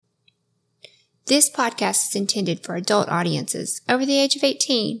This podcast is intended for adult audiences over the age of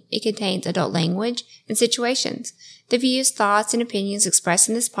 18. It contains adult language and situations. The views, thoughts, and opinions expressed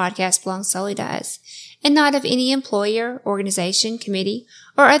in this podcast belong solely to us, and not of any employer, organization, committee,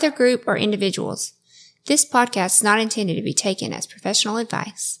 or other group or individuals. This podcast is not intended to be taken as professional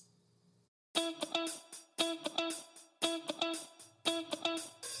advice.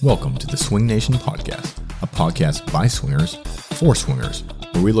 Welcome to the Swing Nation Podcast, a podcast by swingers for swingers,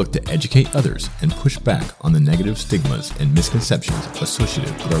 where we look to educate others and push back on the negative stigmas and misconceptions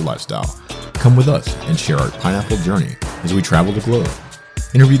associated with our lifestyle. Come with us and share our pineapple journey as we travel the globe.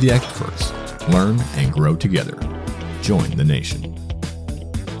 Interview the experts, learn and grow together. Join the nation.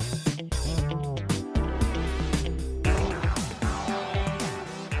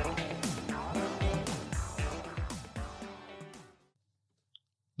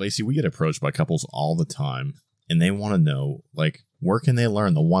 Lacey, we get approached by couples all the time, and they want to know, where can they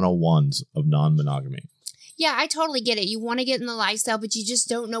learn the 101s of non-monogamy? Yeah, I totally get it. You want to get in the lifestyle, but you just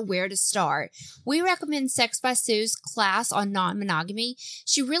don't know where to start. We recommend Sex by Sue's class on non-monogamy.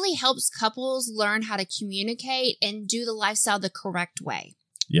 She really helps couples learn how to communicate and do the lifestyle the correct way.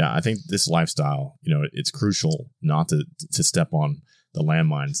 Yeah, I think this lifestyle, it's crucial not to step on the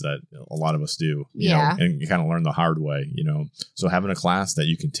landmines that a lot of us do, you know, and you kind of learn the hard way, So having a class that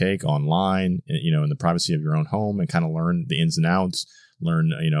you can take online, in the privacy of your own home and kind of learn the ins and outs,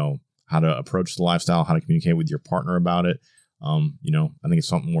 learn, how to approach the lifestyle, how to communicate with your partner about it. I think it's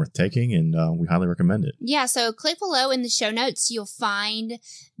something worth taking, and we highly recommend it. Yeah. So click below in the show notes. You'll find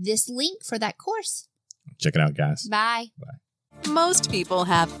this link for that course. Check it out, guys. Bye. Bye. Most people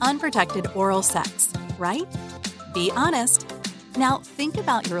have unprotected oral sex, right? Be honest. Now, think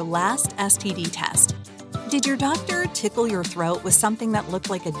about your last STD test. Did your doctor tickle your throat with something that looked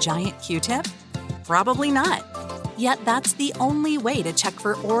like a giant Q-tip? Probably not. Yet that's the only way to check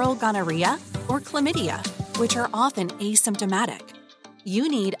for oral gonorrhea or chlamydia, which are often asymptomatic. You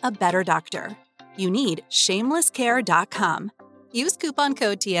need a better doctor. You need shamelesscare.com. Use coupon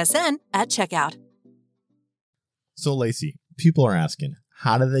code TSN at checkout. So, Lacey, people are asking,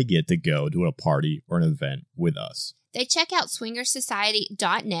 how do they get to go to a party or an event with us? They check out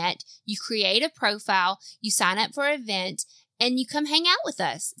swingersociety.net, you create a profile, you sign up for an event, and you come hang out with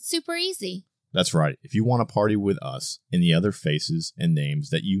us. It's super easy. That's right. If you want to party with us and the other faces and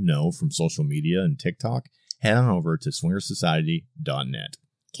names that you know from social media and TikTok, head on over to swingersociety.net.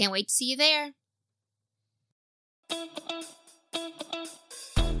 Can't wait to see you there.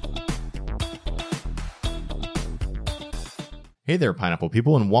 Hey there, Pineapple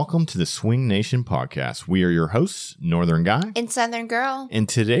people, and welcome to the Swing Nation Podcast. We are your hosts, Northern Guy and Southern Girl. In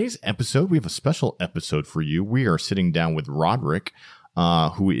today's episode, we have a special episode for you. We are sitting down with Roderick,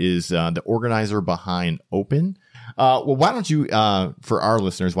 who is the organizer behind Open. Well, why don't you, for our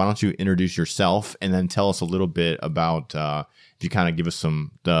listeners, why don't you introduce yourself and then tell us a little bit about, if you kind of give us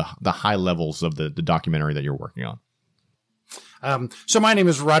the high levels of the documentary that you're working on. So my name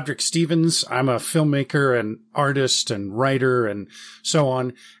is Roderick Stevens. I'm a filmmaker and artist and writer and so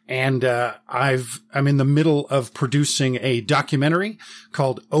on. And, I'm in the middle of producing a documentary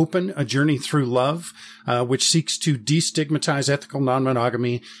called Open, A Journey Through Love, which seeks to destigmatize ethical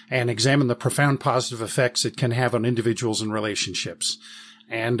non-monogamy and examine the profound positive effects it can have on individuals and relationships.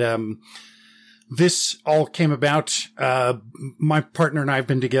 And, this all came about, my partner and I have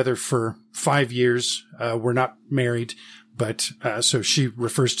been together for 5 years. We're not married. But, so she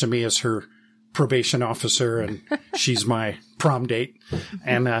refers to me as her probation officer and she's my prom date.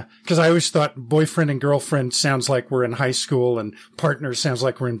 And, cause I always thought boyfriend and girlfriend sounds like we're in high school and partner sounds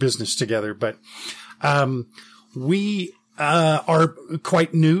like we're in business together. But, we, are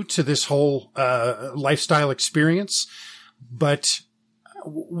quite new to this whole, lifestyle experience, but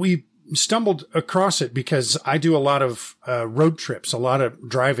we stumbled across it because I do a lot of, road trips, a lot of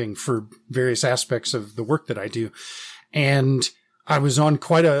driving for various aspects of the work that I do. And I was on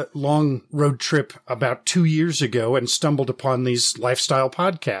quite a long road trip about 2 years ago and stumbled upon these lifestyle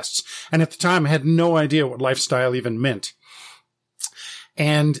podcasts. And at the time, I had no idea what lifestyle even meant.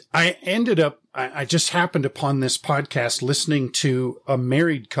 And I just happened upon this podcast listening to a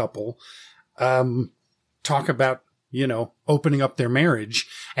married couple talk about, opening up their marriage.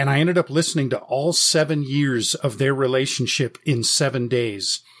 And I ended up listening to all 7 years of their relationship in 7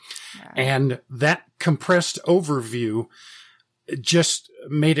 days. And that compressed overview just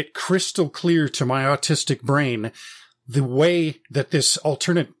made it crystal clear to my autistic brain the way that this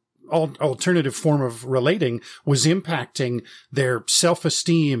alternative form of relating was impacting their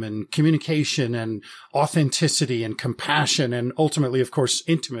self-esteem and communication and authenticity and compassion and ultimately, of course,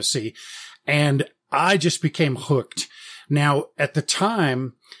 intimacy. And I just became hooked. Now, at the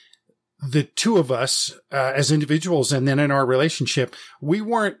time, the two of us, as individuals and then in our relationship, we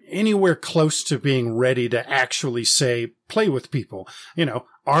weren't anywhere close to being ready to actually say, play with people. You know,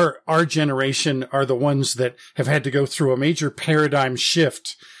 our generation are the ones that have had to go through a major paradigm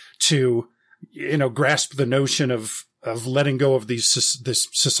shift to, you know, grasp the notion of letting go of this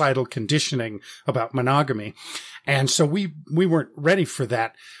societal conditioning about monogamy. And so we weren't ready for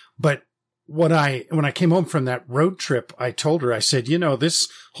that. But when I came home from that road trip, I told her, I said, you know, this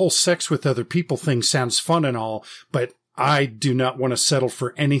whole sex with other people thing sounds fun and all, but I do not want to settle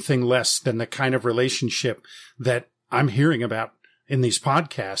for anything less than the kind of relationship that I'm hearing about in these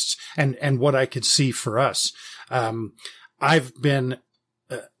podcasts and what I could see for us. I've been,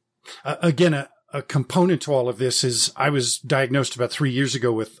 again, a component to all of this is I was diagnosed about 3 years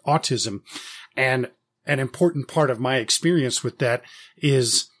ago with autism, and an important part of my experience with that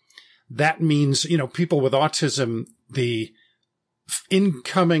is that means, you know, people with autism, the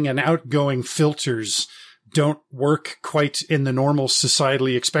incoming and outgoing filters don't work quite in the normal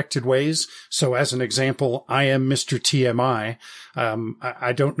societally expected ways. So as an example, I am Mr. TMI.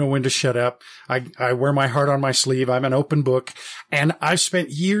 I don't know when to shut up. I wear my heart on my sleeve. I'm an open book. And I've spent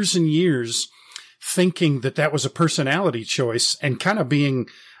years and years thinking that was a personality choice and kind of being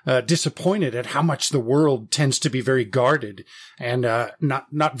disappointed at how much the world tends to be very guarded and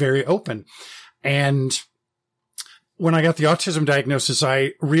not very open. And when I got the autism diagnosis,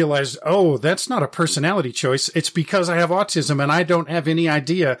 I realized, oh, that's not a personality choice. It's because I have autism and I don't have any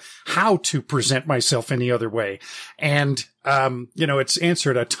idea how to present myself any other way. And, you know, it's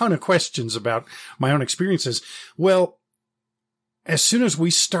answered a ton of questions about my own experiences. Well, as soon as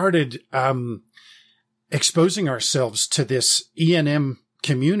we started exposing ourselves to this E&M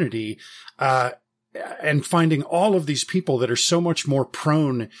community, and finding all of these people that are so much more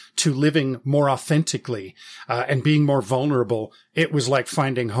prone to living more authentically, and being more vulnerable, it was like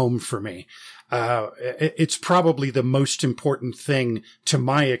finding home for me. It's probably the most important thing to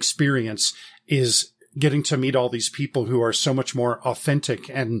my experience is getting to meet all these people who are so much more authentic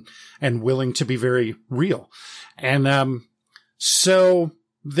and willing to be very real. And, so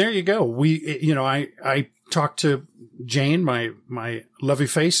there you go. I talked to Jane, my lovely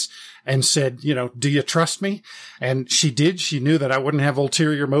face, and said, you know, do you trust me? And she did. She knew that I wouldn't have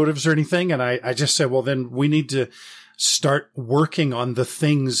ulterior motives or anything. And I just said, well, then we need to start working on the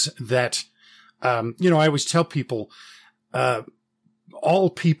things that, I always tell people, all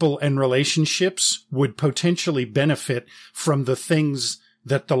people and relationships would potentially benefit from the things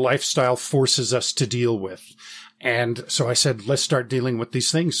that the lifestyle forces us to deal with. And so I said, let's start dealing with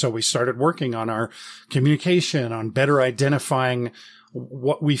these things. So we started working on our communication, on better identifying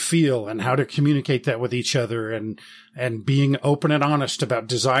what we feel and how to communicate that with each other, and being open and honest about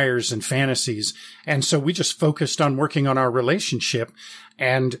desires and fantasies. And so we just focused on working on our relationship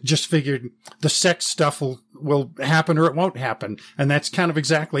and just figured the sex stuff will happen or it won't happen. And that's kind of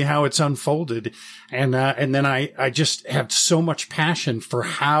exactly how it's unfolded. And then I just have so much passion for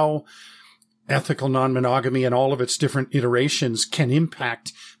how ethical non-monogamy and all of its different iterations can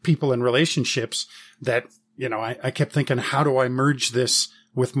impact people and relationships that, you know, I kept thinking, how do I merge this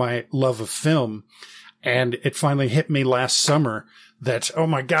with my love of film? And it finally hit me last summer that, oh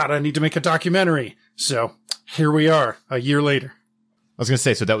my God, I need to make a documentary. So here we are a year later. I was going to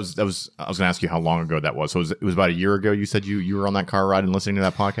say, so I was going to ask you how long ago that was. So it was about a year ago. You said you were on that car ride and listening to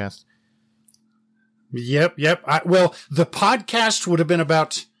that podcast? Yep. Well, the podcast would have been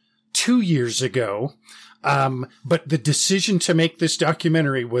about 2 years ago. But the decision to make this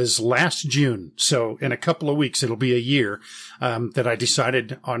documentary was last June. So in a couple of weeks, it'll be a year, that I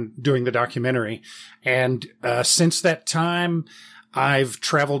decided on doing the documentary. And, since that time, I've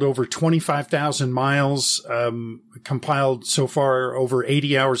traveled over 25,000 miles, compiled so far over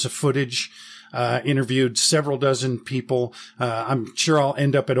 80 hours of footage, interviewed several dozen people. I'm sure I'll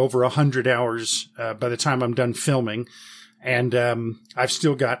end up at over 100 hours, by the time I'm done filming. And, I've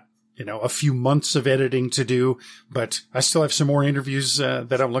still got, you know, a few months of editing to do, but I still have some more interviews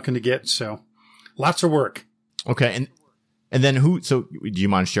that I'm looking to get. So lots of work. Okay. And then so do you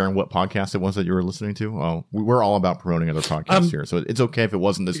mind sharing what podcast it was that you were listening to? Well, we're all about promoting other podcasts here. So it's okay if it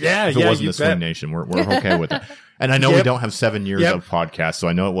wasn't this, the Swing Nation, we're okay with it. And I know we don't have 7 years of podcasts, so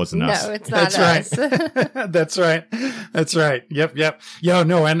I know it wasn't us. No, it's not us. Right. That's right. Yep. Yeah,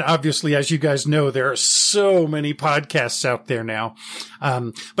 no. And obviously, as you guys know, there are so many podcasts out there now.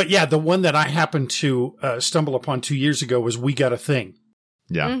 But yeah, the one that I happened to stumble upon 2 years ago was We Got a Thing.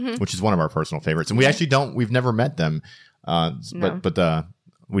 Yeah. Which is one of our personal favorites. And we've never met them. But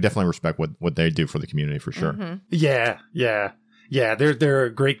we definitely respect what they do for the community for sure. Yeah. Yeah, they're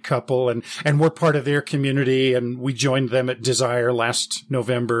a great couple, and we're part of their community, and we joined them at Desire last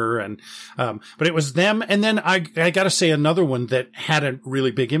November, and but it was them, and then I got to say another one that had a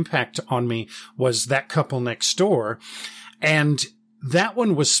really big impact on me was That Couple Next Door, and that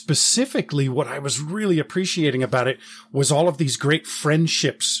one was specifically what I was really appreciating about it was all of these great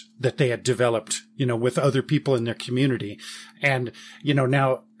friendships that they had developed, with other people in their community. And,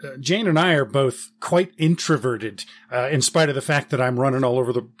 now Jane and I are both quite introverted, in spite of the fact that I'm running all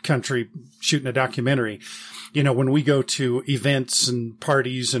over the country shooting a documentary. When we go to events and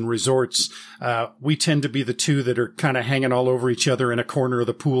parties and resorts, we tend to be the two that are kind of hanging all over each other in a corner of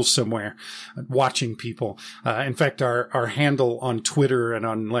the pool somewhere, watching people. In fact, our handle on Twitter and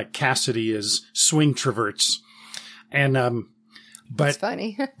on like Cassidy is Swingtroverts. And, but that's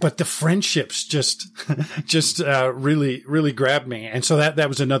funny. But the friendships just really, really grabbed me. And so that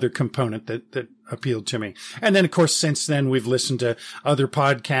was another component that appealed to me. And then, of course, since then we've listened to other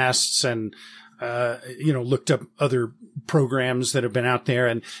podcasts and, looked up other programs that have been out there,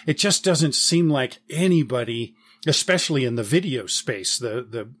 and it just doesn't seem like anybody, especially in the video space,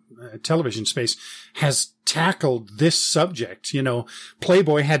 the television space, has tackled this subject.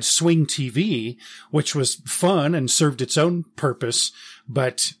 Playboy had Swing TV, which was fun and served its own purpose,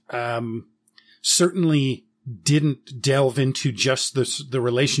 but certainly didn't delve into just the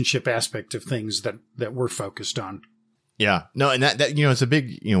relationship aspect of things that we're focused on. Yeah, no, and that it's a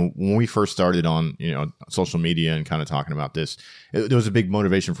big, when we first started on, social media and kind of talking about this, there was a big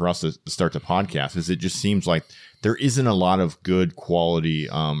motivation for us to start the podcast, is it just seems like there isn't a lot of good quality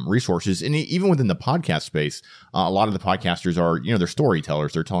resources. And even within the podcast space, a lot of the podcasters are, they're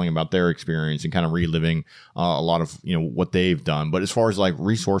storytellers. They're telling about their experience and kind of reliving a lot of, what they've done. But as far as like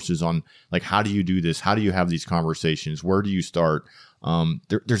resources on like, how do you do this? How do you have these conversations? Where do you start?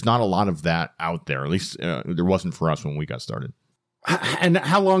 There's not a lot of that out there. At least there wasn't for us when we got started. And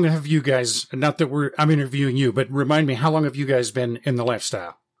how long have you guys, not that I'm interviewing you, but remind me, how long have you guys been in the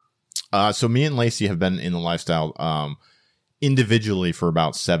lifestyle? So me and Lacey have been in the lifestyle individually for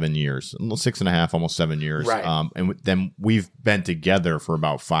about 7 years, 6.5, almost 7 years. Right. And then we've been together for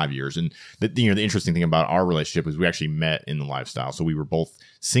about 5 years. And the interesting thing about our relationship is we actually met in the lifestyle. So we were both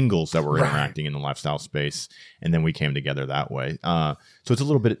singles that were interacting in the lifestyle space, and then we came together that way. So it's a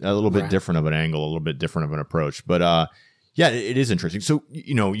little bit different of an angle, a little bit different of an approach. But yeah, it is interesting. So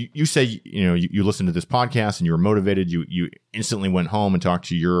you say you listened to this podcast and you were motivated. You instantly went home and talked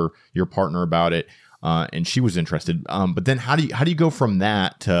to your partner about it. And she was interested. But then how do you go from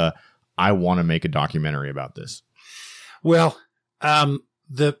that to, I want to make a documentary about this? Well,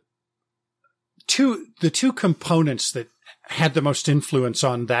 the two components that had the most influence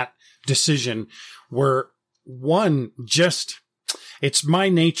on that decision were, one, it's my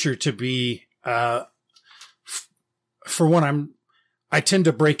nature to be, for one, I tend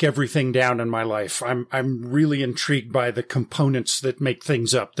to break everything down in my life. I'm really intrigued by the components that make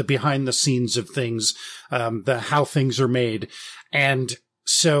things up, the behind the scenes of things, the how things are made. And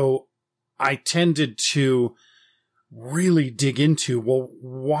so I tended to really dig into, well,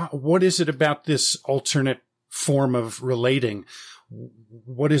 what is it about this alternate form of relating?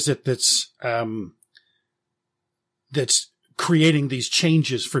 What is it that's creating these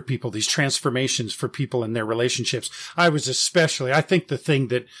changes for people, these transformations for people in their relationships? I think the thing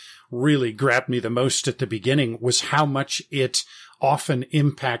that really grabbed me the most at the beginning was how much it often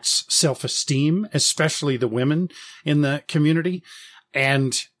impacts self-esteem, especially the women in the community.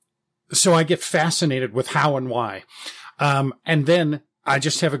 And so I get fascinated with how and why. And then I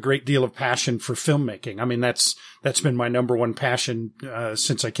just have a great deal of passion for filmmaking. I mean, that's been my number one passion,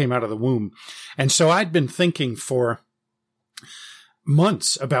 since I came out of the womb. And so I'd been thinking for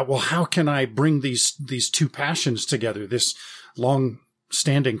months about, well, how can I bring these two passions together, this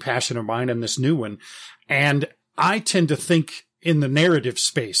long-standing passion of mine and this new one? And I tend to think in the narrative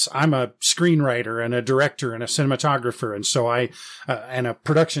space. I'm a screenwriter and a director and a cinematographer, and so and a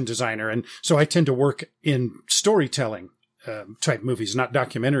production designer, and so I tend to work in storytelling type movies, not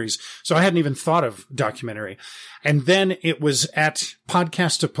documentaries. So I hadn't even thought of documentary. And then it was at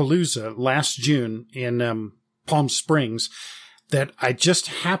Podcastapalooza last June in Palm Springs that I just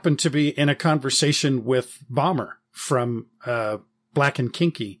happened to be in a conversation with Bomber from Black and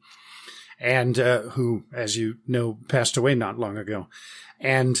Kinky, and who, as you know, passed away not long ago.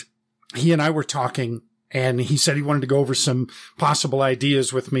 And he and I were talking, and he said he wanted to go over some possible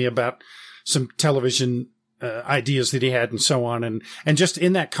ideas with me about some television ideas that he had and so on. And just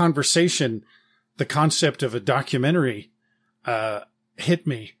in that conversation, the concept of a documentary hit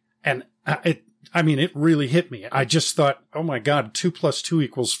me. And it really hit me. I just thought, oh my God, 2 + 2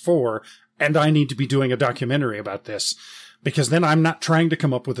 = 4, and I need to be doing a documentary about this. because then I'm not trying to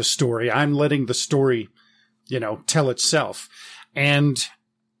come up with a story. I'm letting the story, tell itself. And,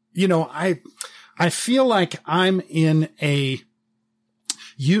 I feel like I'm in a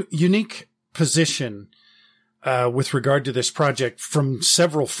unique position with regard to this project from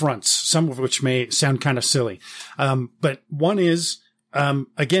several fronts, some of which may sound kind of silly. But one is,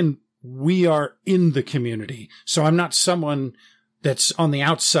 again, we are in the community. So I'm not someone that's on the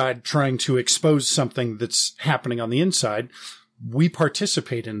outside trying to expose something that's happening on the inside. We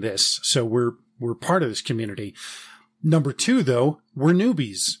participate in this. So we're part of this community. Number two, though, we're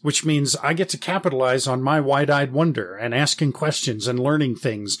newbies, which means I get to capitalize on my wide-eyed wonder and asking questions and learning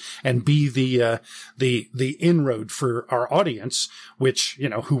things and be the inroad for our audience, which,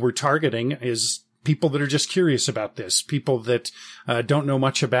 who we're targeting is people that are just curious about this, people that don't know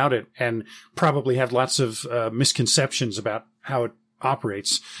much about it and probably have lots of misconceptions about how it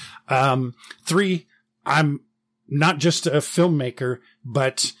operates. Three, I'm not just a filmmaker,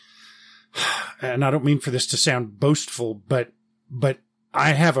 but, and I don't mean for this to sound boastful, but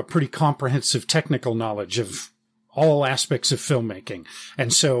I have a pretty comprehensive technical knowledge of all aspects of filmmaking.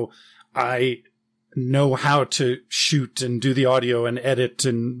 And so I know how to shoot and do the audio and edit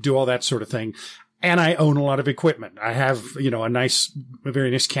and do all that sort of thing. And I own a lot of equipment. I have, a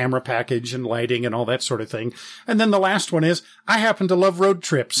very nice camera package and lighting and all that sort of thing. And then the last one is I happen to love road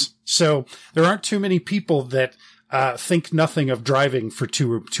trips. So there aren't too many people that think nothing of driving for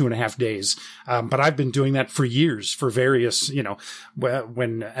 2 or 2.5 days. But I've been doing that for years for various,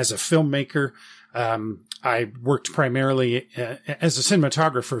 when as a filmmaker, I worked primarily as a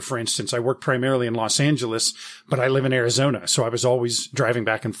cinematographer, for instance. I worked primarily in Los Angeles, but I live in Arizona, so I was always driving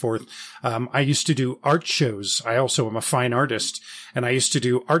back and forth. I used to do art shows. I also am a fine artist, and I used to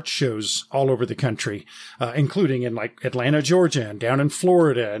do art shows all over the country, including in like Atlanta, Georgia, and down in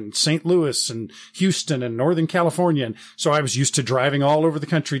Florida, and St. Louis, and Houston, and Northern California. And so I was used to driving all over the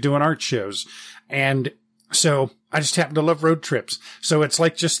country doing art shows. And so I just happen to love road trips. So it's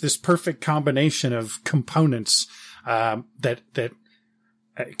like just this perfect combination of components, that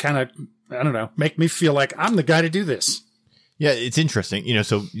kind of, I don't know, make me feel like I'm the guy to do this. Yeah, it's interesting.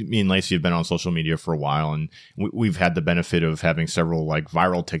 So me and Lacey have been on social media for a while, and we've had the benefit of having several like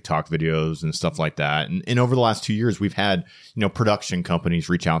viral TikTok videos and stuff like that. And over the last 2 years, we've had, production companies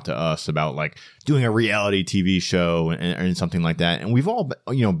reach out to us about like doing a reality TV show and something like that. And we've all,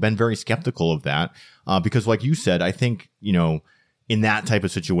 been very skeptical of that, because like you said, I think, in that type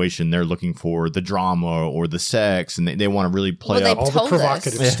of situation, they're looking for the drama or the sex, and they want to really play up all the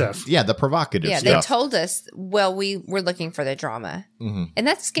provocative stuff. Yeah, the provocative stuff. Yeah, they told us, we were looking for the drama. Mm-hmm. And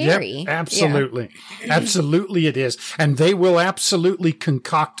that's scary. Yep, absolutely. Yeah. Absolutely it is. And they will absolutely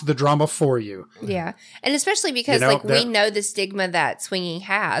concoct the drama for you. Yeah. And especially because we know the stigma that swinging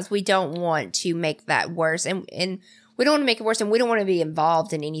has. We don't want to make that worse. And we don't want to make it worse, and we don't want to be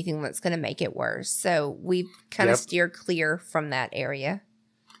involved in anything that's going to make it worse. So we kind of steer clear from that area.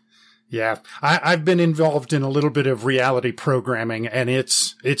 Yeah. I've been involved in a little bit of reality programming, and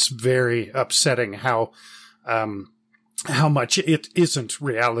it's very upsetting how much it isn't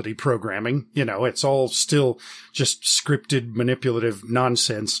reality programming. It's all still just scripted, manipulative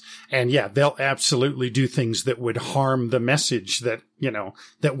nonsense. And yeah, they'll absolutely do things that would harm the message that,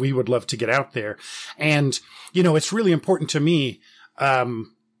 that we would love to get out there. And, it's really important to me.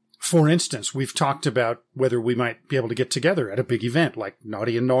 For instance, we've talked about whether we might be able to get together at a big event like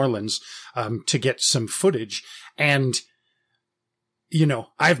Naughty in New Orleans, to get some footage. And,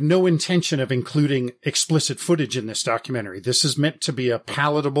 I have no intention of including explicit footage in this documentary. This is meant to be a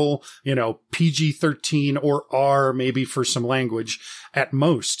palatable, PG-13 or R, maybe for some language at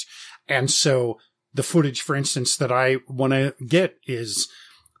most. And so the footage, for instance, that I want to get is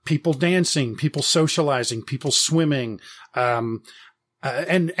people dancing, people socializing, people swimming, and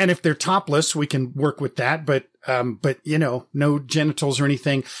if they're topless, we can work with that, but no genitals or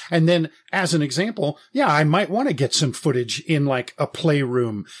anything. And then as an example, I might want to get some footage in like a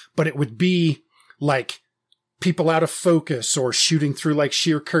playroom, but it would be like people out of focus or shooting through like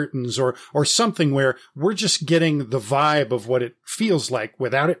sheer curtains or something where we're just getting the vibe of what it feels like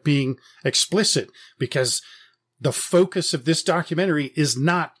without it being explicit, because the focus of this documentary is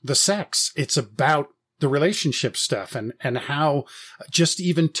not the sex. It's about the relationship stuff and how just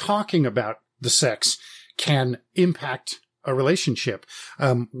even talking about the sex can impact a relationship.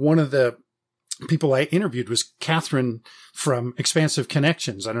 One of the people I interviewed was Catherine from Expansive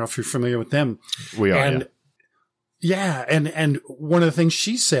Connections. I don't know if you're familiar with them. We are. And and one of the things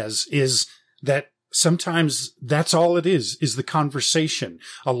she says is that sometimes that's all it is the conversation.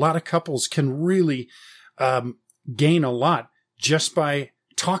 A lot of couples can really gain a lot just by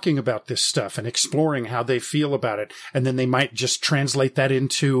talking about this stuff and exploring how they feel about it. And then they might just translate that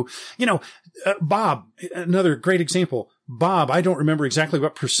into, Bob, another great example. Bob, I don't remember exactly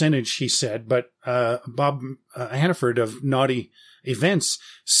what percentage he said, but Bob Hannaford of Naughty Events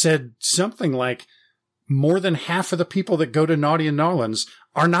said something like more than half of the people that go to Naughty and Nolans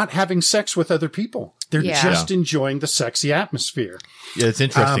are not having sex with other people. They're just enjoying the sexy atmosphere. Yeah, it's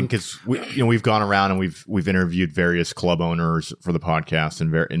interesting because we've gone around and we've interviewed various club owners for the podcast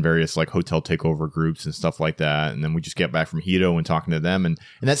and in various like hotel takeover groups and stuff like that. And then we just get back from Hito and talking to them, and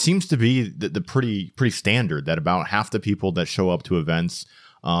that seems to be the pretty standard that about half the people that show up to events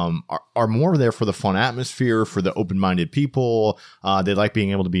are more there for the fun atmosphere, for the open-minded people. They like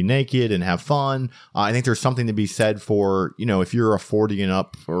being able to be naked and have fun. I think there's something to be said for, if you're a 40 and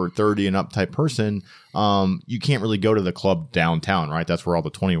up or 30 and up type person, you can't really go to the club downtown, right? That's where all the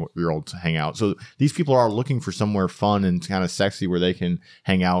 20-year-olds hang out. So these people are looking for somewhere fun and kind of sexy where they can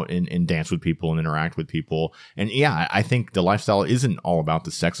hang out and dance with people and interact with people. And yeah, I think the lifestyle isn't all about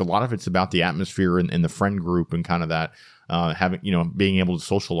the sex. A lot of it's about the atmosphere and the friend group and kind of that, being able to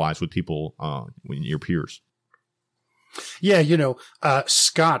socialize with people, your peers. Yeah.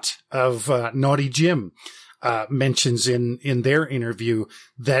 Scott of Naughty Jim, mentions in their interview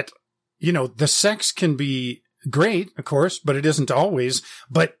that, the sex can be great, of course, but it isn't always.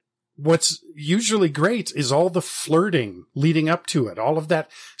 But what's usually great is all the flirting leading up to it, all of that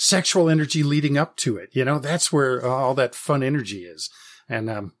sexual energy leading up to it. That's where all that fun energy is.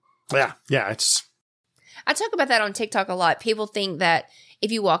 And, it's. I talk about that on TikTok a lot. People think that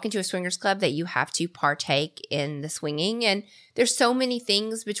if you walk into a swingers club that you have to partake in the swinging. And there's so many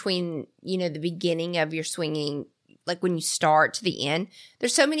things between, the beginning of your swinging, like when you start to the end.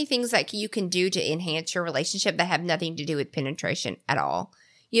 There's so many things that you can do to enhance your relationship that have nothing to do with penetration at all.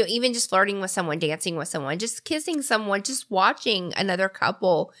 Even just flirting with someone, dancing with someone, just kissing someone, just watching another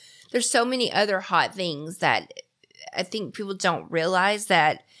couple. There's so many other hot things that I think people don't realize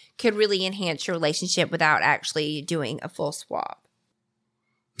that could really enhance your relationship without actually doing a full swap.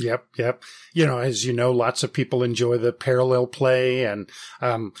 Yep. As you know, lots of people enjoy the parallel play. And,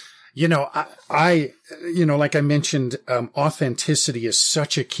 like I mentioned, authenticity is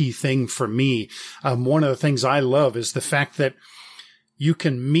such a key thing for me. One of the things I love is the fact that you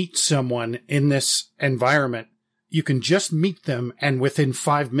can meet someone in this environment. You can just meet them and within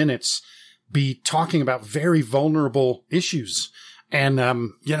 5 minutes be talking about very vulnerable issues. And,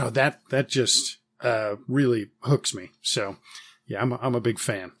 that just, really hooks me. So yeah, I'm a big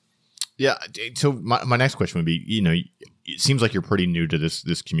fan. Yeah. So my next question would be, it seems like you're pretty new to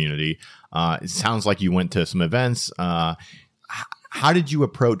this community. It sounds like you went to some events. How did you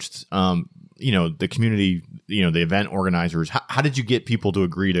approach, the community, the event organizers? How did you get people to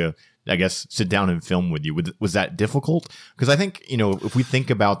agree to, I guess, sit down and film with you? Was that difficult? Because I think, if we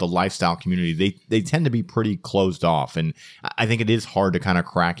think about the lifestyle community, they tend to be pretty closed off. And I think it is hard to kind of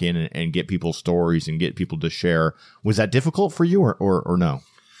crack in and get people's stories and get people to share. Was that difficult for you or no?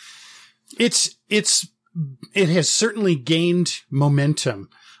 It has certainly gained momentum.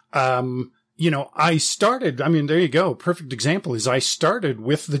 I started, there you go. Perfect example is I started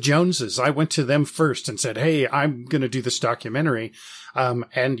with the Joneses. I went to them first and said, hey, I'm going to do this documentary.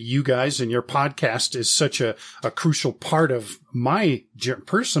 And you guys and your podcast is such a crucial part of my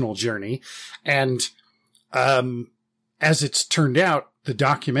personal journey. And, as it's turned out, the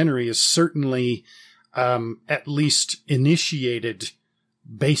documentary is certainly, at least initiated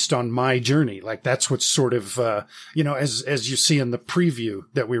based on my journey. Like that's what's sort of, as you see in the preview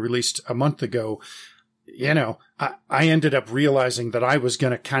that we released a month ago, I ended up realizing that I was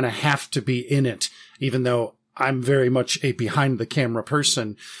going to kind of have to be in it, even though I'm very much a behind the camera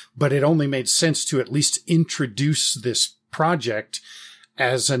person, but it only made sense to at least introduce this project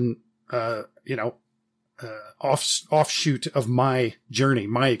as an, offshoot of my journey,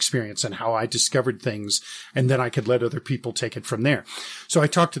 my experience and how I discovered things. And then I could let other people take it from there. So I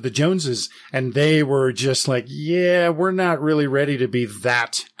talked to the Joneses and they were just like, yeah, we're not really ready to be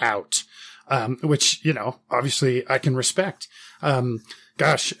that out. Which, obviously I can respect. A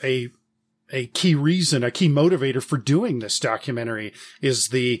key reason, a key motivator for doing this documentary is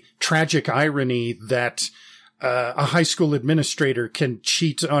the tragic irony that a high school administrator can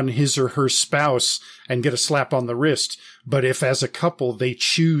cheat on his or her spouse and get a slap on the wrist. But if as a couple they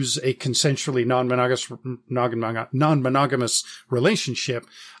choose a consensually non-monogamous relationship,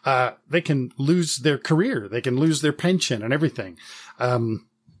 they can lose their career. They can lose their pension and everything. I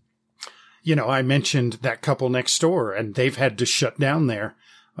mentioned that couple next door and they've had to shut down their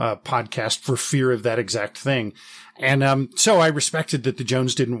podcast for fear of that exact thing. And so I respected that the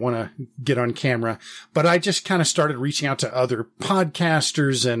Jones didn't want to get on camera, but I just kind of started reaching out to other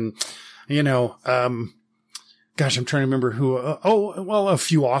podcasters and, gosh, I'm trying to remember who. A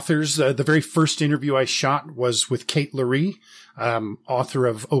few authors. The very first interview I shot was with Kate Lurie, author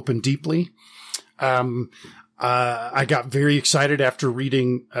of Open Deeply. I got very excited after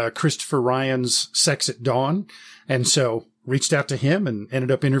reading Christopher Ryan's Sex at Dawn, and so reached out to him and ended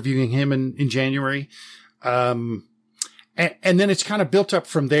up interviewing him in January. And then it's kind of built up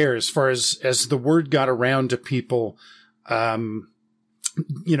from there as far as the word got around to people.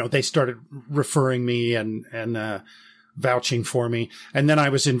 They started referring me and vouching for me. And then I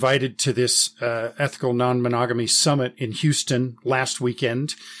was invited to this ethical non-monogamy summit in Houston last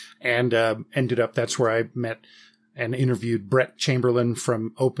weekend, and ended up that's where I met and interviewed Brett Chamberlain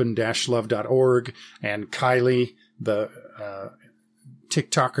from open-love.org and Kylie, the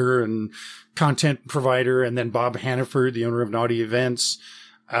TikToker and content provider, and then Bob Hannaford, the owner of Naughty Events.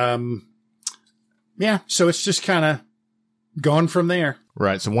 So it's just kind of gone from there.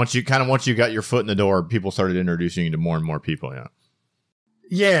 Right. So once you got your foot in the door, people started introducing you to more and more people.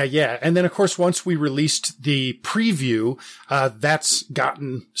 Yeah. Yeah. And then, of course, once we released the preview, that's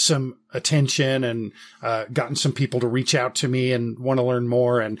gotten some attention and gotten some people to reach out to me and want to learn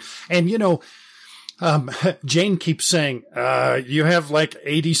more. And Jane keeps saying, you have like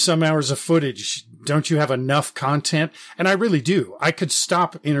 80 some hours of footage. Don't you have enough content? And I really do. I could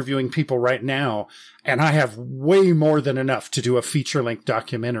stop interviewing people right now, and I have way more than enough to do a feature-length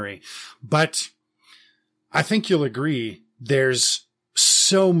documentary. But I think you'll agree there's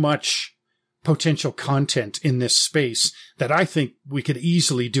so much potential content in this space that I think we could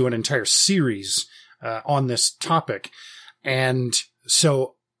easily do an entire series on this topic. And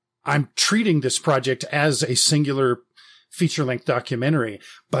so I'm treating this project as a singular feature-length documentary,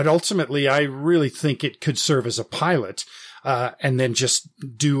 but ultimately I really think it could serve as a pilot, and then just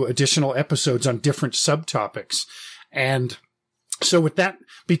do additional episodes on different subtopics. And so with that,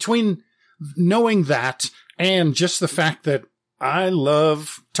 between knowing that and just the fact that I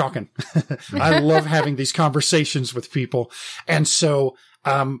love talking, I love having these conversations with people. And so,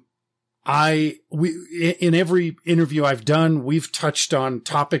 in every interview I've done, we've touched on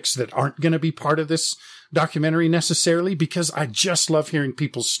topics that aren't going to be part of this documentary necessarily, because I just love hearing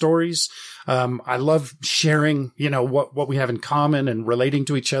people's stories. I love sharing, what we have in common and relating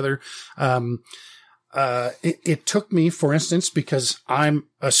to each other. It took me, for instance, because I'm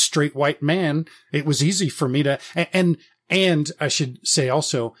a straight white man, it was easy for me to, and I should say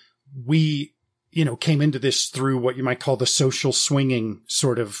also, we, came into this through what you might call the social swinging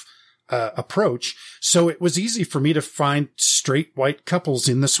sort of approach. So it was easy for me to find straight white couples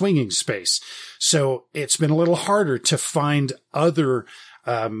in the swinging space. So it's been a little harder to find other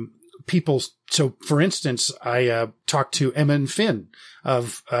people. So for instance, I talked to Emma and Finn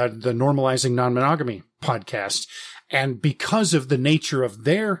of the Normalizing Non-Monogamy podcast. And because of the nature of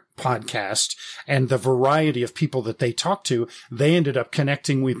their podcast and the variety of people that they talk to, they ended up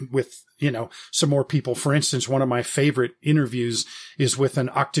connecting with some more people. For instance, one of my favorite interviews is with an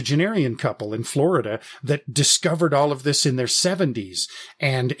octogenarian couple in Florida that discovered all of this in their 70s.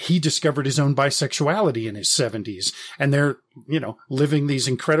 And he discovered his own bisexuality in his 70s. And they're, living these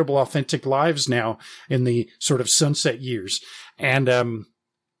incredible, authentic lives now in the sort of sunset years. And,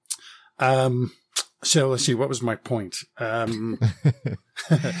 so let's see, what was my point?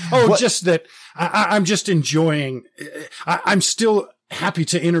 Just that I'm just enjoying, I'm still happy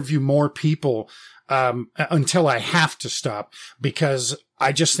to interview more people, until I have to stop, because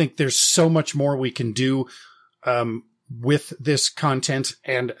I just think there's so much more we can do, with this content.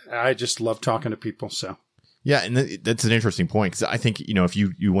 And I just love talking to people. So. Yeah, and that's an interesting point, because I think, if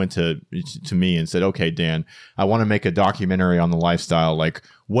you went to me and said, okay, Dan, I want to make a documentary on the lifestyle, like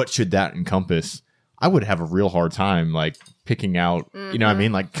what should that encompass? I would have a real hard time like picking out,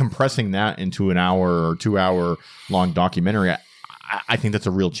 like compressing that into an hour or 2 hour long documentary. I think that's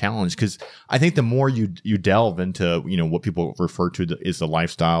a real challenge, because I think the more you delve into, what people refer to is the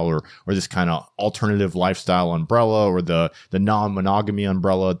lifestyle or this kind of alternative lifestyle umbrella or the non-monogamy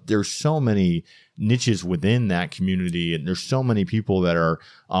umbrella, there's so many niches within that community, and there's so many people that are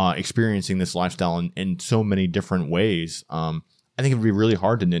experiencing this lifestyle in so many different ways. I think it'd be really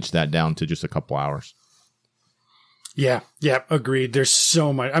hard to niche that down to just a couple hours. Yeah, agreed. There's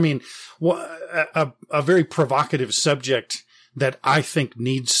so much. I mean, a very provocative subject that I think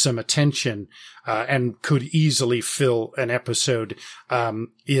needs some attention, and could easily fill an episode,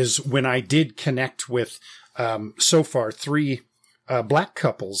 is when I did connect with, so far 3, black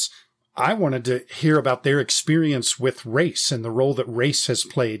couples. I wanted to hear about their experience with race and the role that race has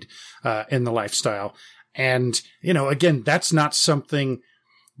played in the lifestyle. And, again, that's not something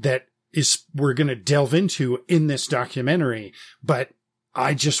that we're going to delve into in this documentary, but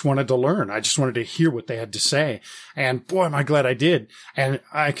I just wanted to learn. I just wanted to hear what they had to say. And boy, am I glad I did. And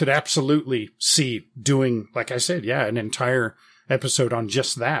I could absolutely see doing, like I said, an entire episode on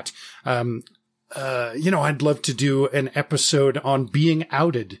just that. I'd love to do an episode on being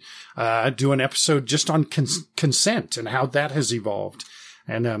outed, do an episode just on consent and how that has evolved.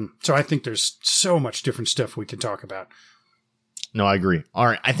 And so I think there's so much different stuff we can talk about. No, I agree. All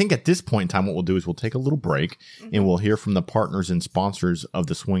right. I think at this point in time, what we'll do is we'll take a little break and we'll hear from the partners and sponsors of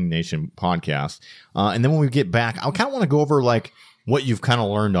the Swing Nation podcast. And then when we get back, I kind of want to go over like what you've kind of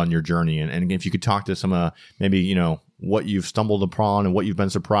learned on your journey. And if you could talk to some, maybe, what you've stumbled upon and what you've been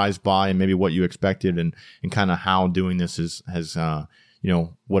surprised by and maybe what you expected and kind of how doing this has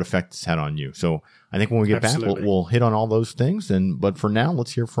what effect it's had on you. So I think when we get back, we'll hit on all those things. But for now,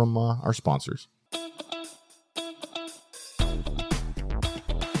 let's hear from our sponsors.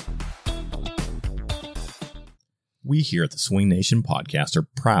 We here at the Swing Nation podcast are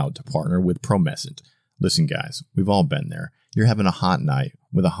proud to partner with Promescent. Listen, guys, we've all been there. You're having a hot night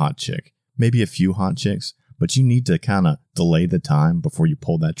with a hot chick, maybe a few hot chicks, but you need to kind of delay the time before you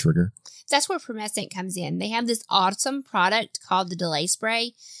pull that trigger. That's where Promescent comes in. They have this awesome product called the Delay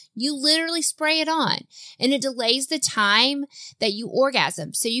Spray. You literally spray it on, and it delays the time that you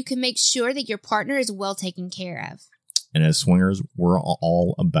orgasm, so you can make sure that your partner is well taken care of. And as swingers, we're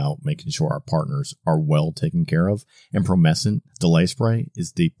all about making sure our partners are well taken care of. And Promescent Delay Spray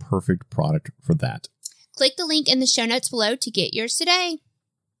is the perfect product for that. Click the link in the show notes below to get yours today.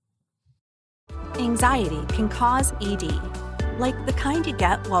 Anxiety can cause ED, like the kind you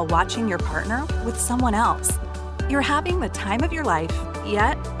get while watching your partner with someone else. You're having the time of your life,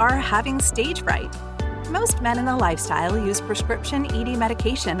 yet are having stage fright. Most men in the lifestyle use prescription ED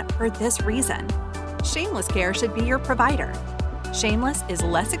medication for this reason. Shameless Care should be your provider. Shameless is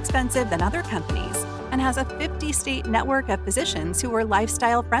less expensive than other companies and has a 50-state network of physicians who are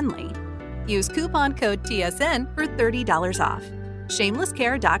lifestyle friendly. Use coupon code TSN for $30 off.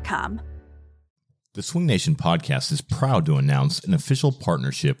 Shamelesscare.com. The Swing Nation podcast is proud to announce an official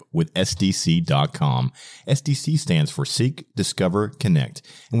partnership with SDC.com. SDC stands for Seek, Discover, Connect.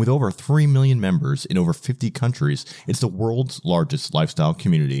 And with over 3 million members in over 50 countries, it's the world's largest lifestyle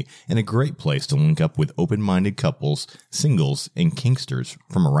community and a great place to link up with open-minded couples, singles, and kinksters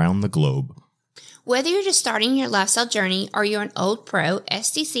from around the globe. Whether you're just starting your lifestyle journey or you're an old pro,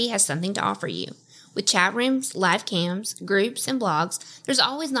 SDC has something to offer you. With chat rooms, live cams, groups, and blogs, there's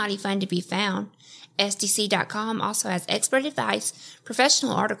always naughty fun to be found. SDC.com also has expert advice,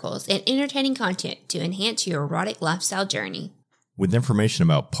 professional articles, and entertaining content to enhance your erotic lifestyle journey. With information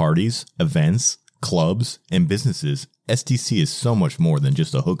about parties, events, clubs, and businesses, SDC is so much more than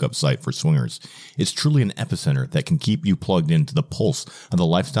just a hookup site for swingers. It's truly an epicenter that can keep you plugged into the pulse of the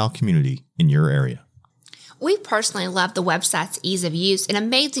lifestyle community in your area. We personally love the website's ease of use and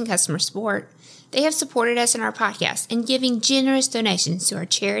amazing customer support. They have supported us in our podcast and giving generous donations to our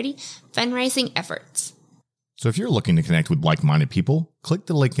charity fundraising efforts. So if you're looking to connect with like-minded people, click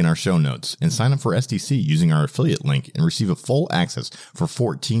the link in our show notes and sign up for SDC using our affiliate link and receive a full access for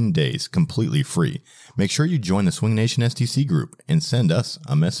 14 days completely free. Make sure you join the Swing Nation SDC group and send us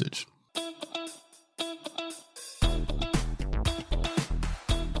a message.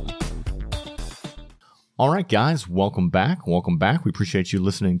 All right, guys, welcome back. Welcome back. We appreciate you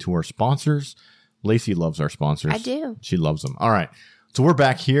listening to our sponsors. Lacey loves our sponsors. I do. She loves them. All right. So we're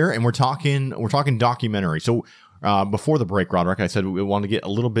back here and we're talking documentary. So before the break, Roderick, I said we want to get a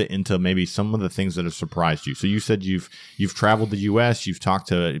little bit into maybe some of the things that have surprised you. So you said you've traveled the US, you've talked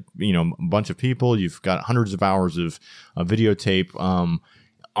to, a bunch of people, you've got hundreds of hours of videotape.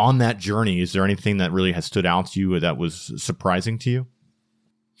 On that journey, is there anything that really has stood out to you that was surprising to you?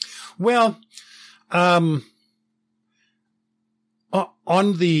 Well, on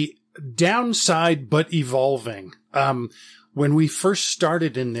the downside, but evolving. When we first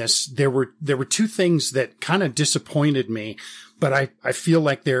started in this, there were two things that kind of disappointed me, but I feel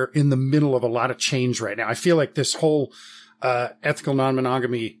like they're in the middle of a lot of change right now. I feel like this whole, ethical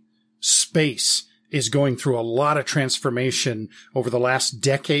non-monogamy space is going through a lot of transformation over the last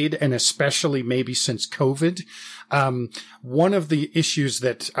decade, and especially maybe since COVID. One of the issues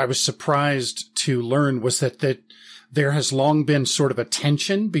that I was surprised to learn was that there has long been sort of a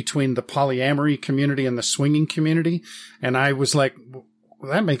tension between the polyamory community and the swinging community. And I was like, well,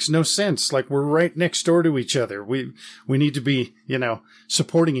 that makes no sense. Like, we're right next door to each other. We need to be,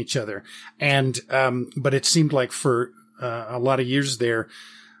 supporting each other. And, but it seemed like for a lot of years there,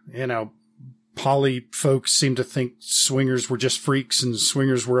 poly folks seem to think swingers were just freaks and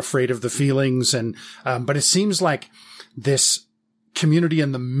swingers were afraid of the feelings. And, but it seems like this community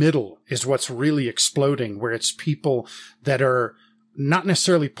in the middle is what's really exploding, where it's people that are not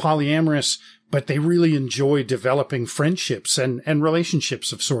necessarily polyamorous, but they really enjoy developing friendships and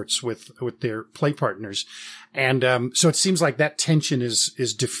relationships of sorts with their play partners. And, so it seems like that tension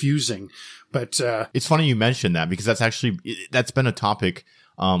is diffusing. But, it's funny you mentioned that, because that's been a topic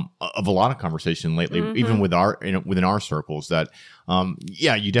of a lot of conversation lately, even with within our circles, that,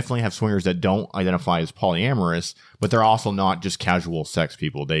 you definitely have swingers that don't identify as polyamorous, but they're also not just casual sex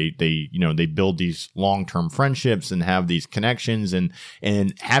people. They build these long-term friendships and have these connections, and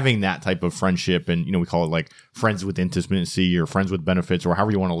having that type of friendship, and, we call it like friends with intimacy or friends with benefits, or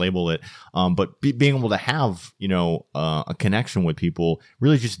however you want to label it. But being able to have, a connection with people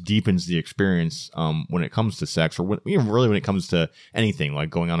really just deepens the experience, when it comes to sex, or really when it comes to anything, like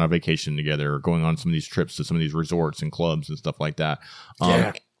going on a vacation together, or going on some of these trips to some of these resorts and clubs and stuff like that.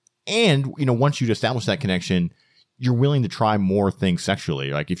 And, once you establish that connection, you're willing to try more things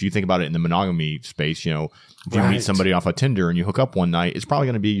sexually. Like, if you think about it in the monogamy space, if you meet somebody off of Tinder and you hook up one night, it's probably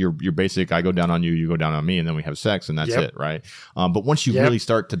going to be your basic, I go down on you, you go down on me, and then we have sex, and that's it, right? But once you really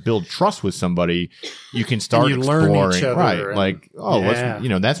start to build trust with somebody, you can start exploring, learn each other, right? Like,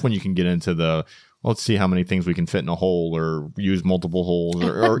 that's when you can get into the, let's see how many things we can fit in a hole, or use multiple holes,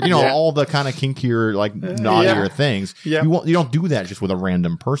 or all the kind of kinkier, like naughtier things. You don't do that just with a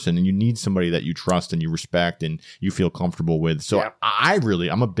random person, and you need somebody that you trust and you respect and you feel comfortable with. So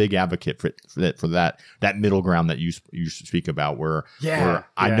I'm a big advocate for that middle ground that you speak about, where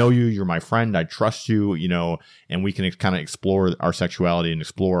I know you're my friend, I trust you, and we can kind of explore our sexuality and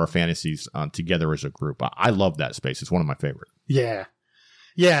explore our fantasies together as a group. I love that space. It's one of my favorite. Yeah.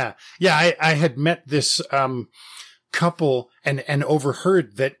 I had met this, couple and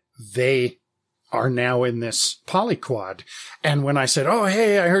overheard that they are now in this polyquad. And when I said, "Oh,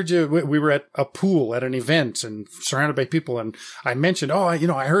 hey, I heard you," we were at a pool at an event and surrounded by people. And I mentioned, "Oh, I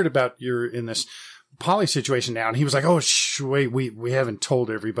heard about you're in this poly situation now." And he was like, "Oh, wait, we haven't told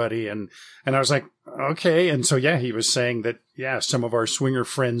everybody." And I was like, "Okay." And so, he was saying that, some of our swinger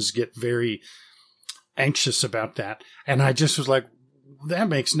friends get very anxious about that. And I just was like, that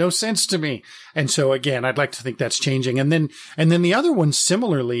makes no sense to me. And so again, I'd like to think that's changing. And then the other one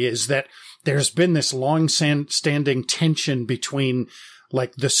similarly is that there's been this long standing tension between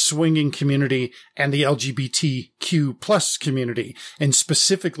like the swinging community and the LGBTQ plus community. And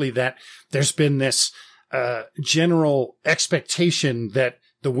specifically that there's been this, general expectation that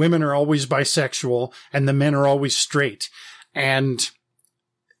the women are always bisexual and the men are always straight. And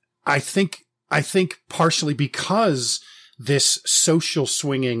I think partially because this social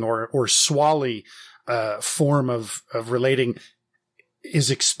swinging or swally, form of relating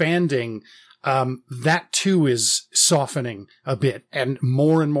is expanding, that too is softening a bit. And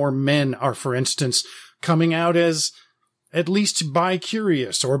more men are, for instance, coming out as at least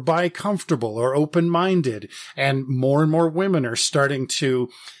bi-curious or bi-comfortable or open-minded. And more women are starting to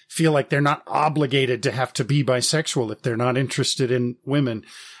feel like they're not obligated to have to be bisexual if they're not interested in women.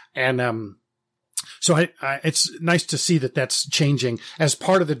 And, so it's nice to see that that's changing. As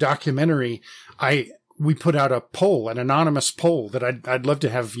part of the documentary, we put out a poll, an anonymous poll that I'd love to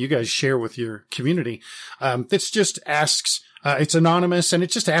have you guys share with your community. That's just asks, it's anonymous, and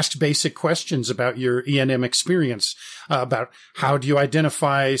it just asks basic questions about your E&M experience, about how do you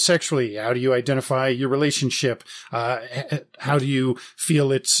identify sexually? How do you identify your relationship? How do you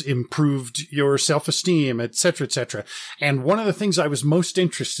feel it's improved your self-esteem, et cetera, et cetera. And one of the things I was most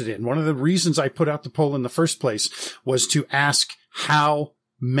interested in, one of the reasons I put out the poll in the first place, was to ask how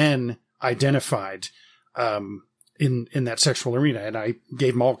men identified, in that sexual arena. And I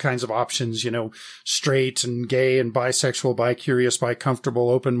gave them all kinds of options, straight and gay and bisexual, bi-curious, bi-comfortable,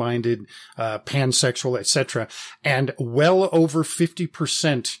 open-minded, pansexual, etc. And well over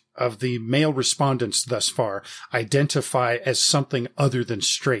 50% of the male respondents thus far identify as something other than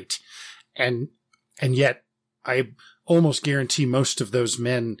straight. And yet I almost guarantee most of those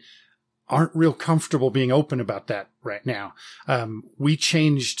men aren't real comfortable being open about that right now. We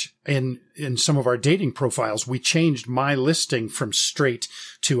changed in some of our dating profiles, we changed my listing from straight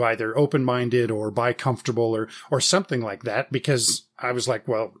to either open-minded or bi-comfortable or something like that, because I was like,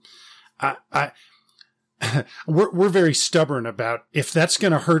 well, we're very stubborn about, if that's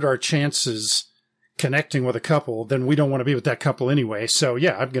going to hurt our chances connecting with a couple, then we don't want to be with that couple anyway. So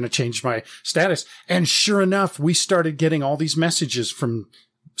I'm going to change my status. And sure enough, we started getting all these messages from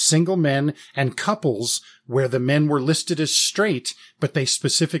single men and couples where the men were listed as straight, but they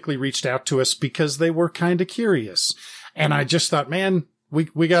specifically reached out to us because they were kind of curious. And I just thought, man,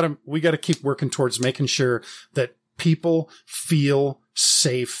 we gotta keep working towards making sure that people feel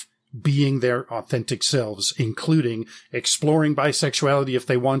safe being their authentic selves, including exploring bisexuality if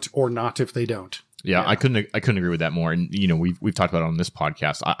they want or not if they don't. Yeah, I couldn't agree with that more. And we've talked about it on this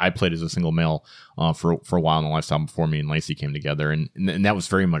podcast. I played as a single male for a while in the lifestyle before me and Lacey came together, and that was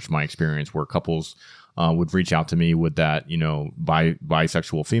very much my experience, where couples would reach out to me with that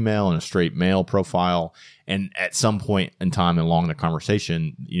bisexual female and a straight male profile, and at some point in time along the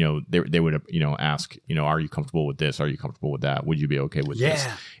conversation, they would ask, are you comfortable with this? Are you comfortable with that? Would you be okay with this?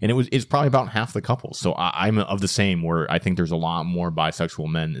 And it's probably about half the couples. So I'm of the same, where I think there's a lot more bisexual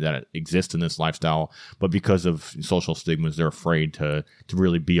men that exist in this lifestyle, but because of social stigmas, they're afraid to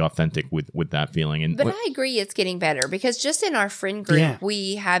really be authentic with that feeling. But I agree it's getting better, because just in our friend group,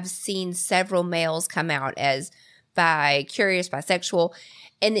 we have seen several males come out as curious, bisexual,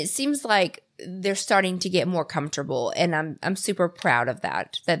 and it seems like they're starting to get more comfortable, and I'm super proud of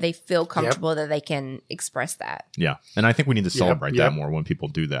that they feel comfortable, that they can express that. Yeah. And I think we need to celebrate that more when people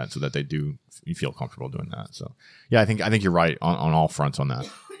do that, so that you feel comfortable doing that. So yeah, I think you're right on all fronts on that.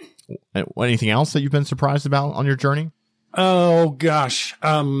 Anything else that you've been surprised about on your journey? Oh gosh.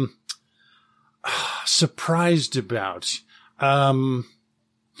 Surprised about,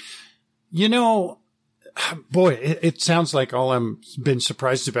 boy, it sounds like all I'm been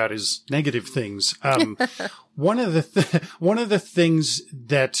surprised about is negative things. One of the things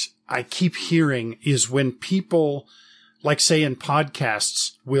that I keep hearing is when people, like say in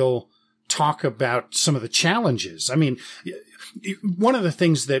podcasts, will talk about some of the challenges. I mean, one of the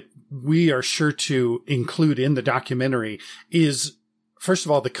things that we are sure to include in the documentary is, first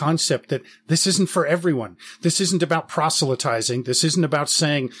of all, the concept that this isn't for everyone. This isn't about proselytizing. This isn't about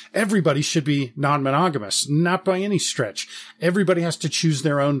saying everybody should be non-monogamous. Not by any stretch. Everybody has to choose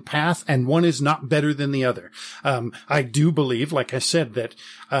their own path, and one is not better than the other. I do believe, like I said, that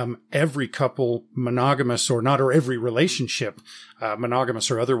every couple, monogamous or not, or every relationship,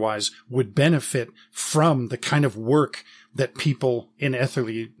 monogamous or otherwise, would benefit from the kind of work that people in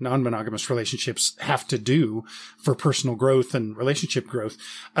ethically non-monogamous relationships have to do for personal growth and relationship growth.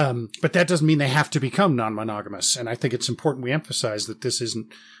 But that doesn't mean they have to become non-monogamous. And I think it's important we emphasize that this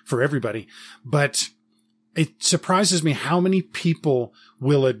isn't for everybody. But it surprises me how many people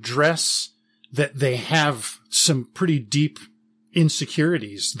will address that they have some pretty deep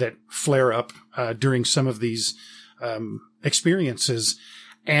insecurities that flare up during some of these experiences.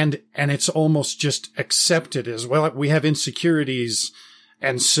 And it's almost just accepted as, well, we have insecurities,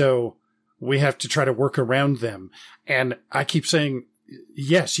 and so we have to try to work around them. And I keep saying,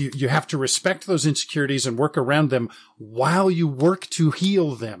 yes, you have to respect those insecurities and work around them while you work to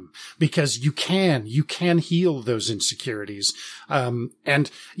heal them, because you can heal those insecurities.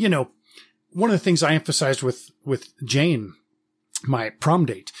 And one of the things I emphasized with Jane, my prom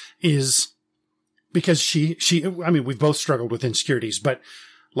date, is because I mean, we've both struggled with insecurities, but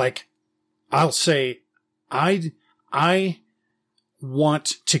like, I'll say, I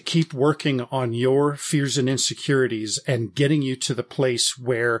want to keep working on your fears and insecurities and getting you to the place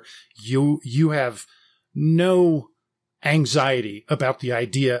where you have no anxiety about the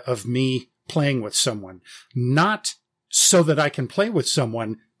idea of me playing with someone, not so that I can play with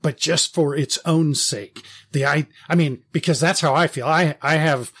someone, but just for its own sake. I mean, because that's how I feel. I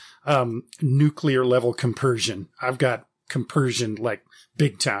have, nuclear level compersion. I've got compersion like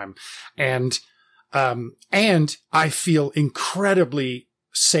big time. And I feel incredibly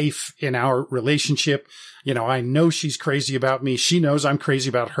safe in our relationship. I know she's crazy about me. She knows I'm crazy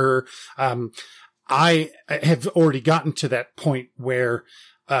about her. I have already gotten to that point where,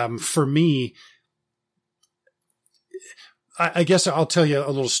 for me, I guess I'll tell you a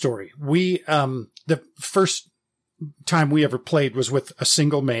little story. The first time we ever played was with a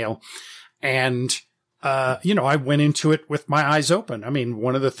single male, and I went into it with my eyes open. I mean,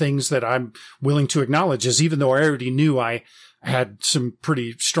 one of the things that I'm willing to acknowledge is, even though I already knew I had some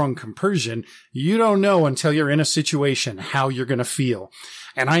pretty strong compersion, you don't know until you're in a situation how you're going to feel.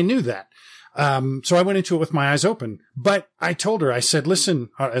 And I knew that. So I went into it with my eyes open, but I told her, I said, listen,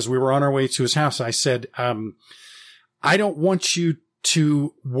 as we were on our way to his house, I said, I don't want you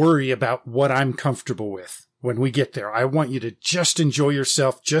to worry about what I'm comfortable with when we get there. I want you to just enjoy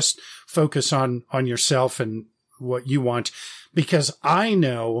yourself, just focus on yourself and what you want, because I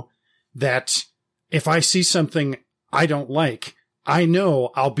know that if I see something I don't like, I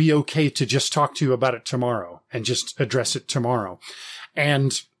know I'll be okay to just talk to you about it tomorrow and just address it tomorrow.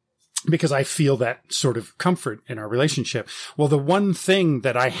 And because I feel that sort of comfort in our relationship. Well, the one thing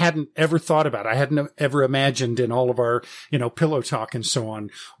that I hadn't ever thought about, I hadn't ever imagined in all of our, pillow talk and so on,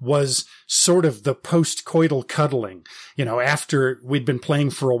 was sort of the post-coital cuddling. After we'd been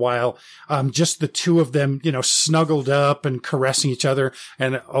playing for a while, just the two of them, snuggled up and caressing each other.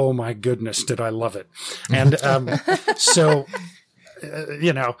 And oh my goodness, did I love it. And, so,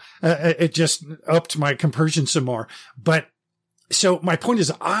 it just upped my compersion some more. But so my point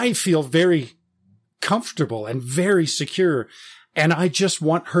is, I feel very comfortable and very secure, and I just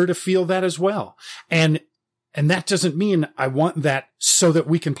want her to feel that as well. And that doesn't mean I want that so that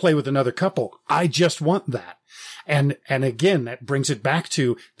we can play with another couple. I just want that. And again, that brings it back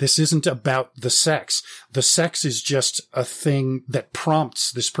to, this isn't about the sex. The sex is just a thing that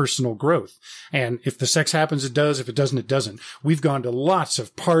prompts this personal growth. And if the sex happens, it does. If it doesn't, it doesn't. We've gone to lots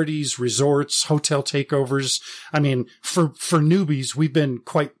of parties, resorts, hotel takeovers. I mean, for newbies, we've been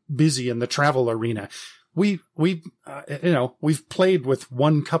quite busy in the travel arena. We've played with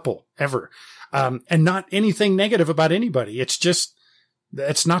one couple ever. And not anything negative about anybody.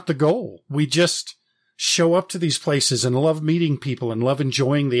 It's not the goal. We just show up to these places and love meeting people and love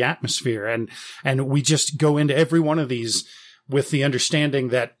enjoying the atmosphere. And we just go into every one of these with the understanding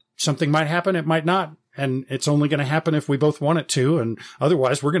that something might happen, it might not. And it's only going to happen if we both want it to. And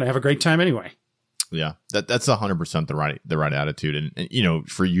otherwise, we're going to have a great time anyway. Yeah, that's 100% the right attitude. And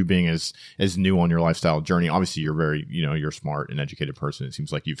for you being as new on your lifestyle journey, obviously you're very, you're a smart and educated person. It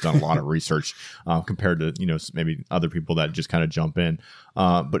seems like you've done a lot of research compared to, maybe other people that just kind of jump in.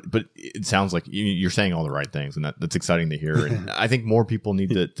 But it sounds like you're saying all the right things, and that's exciting to hear. And I think more people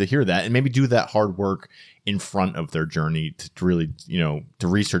need to hear that and maybe do that hard work in front of their journey to really, to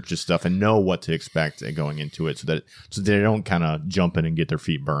research this stuff and know what to expect going into it, so that they don't kind of jump in and get their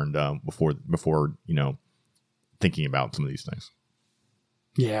feet burned before thinking about some of these things.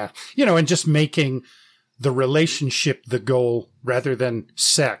 Yeah. And just making the relationship the goal rather than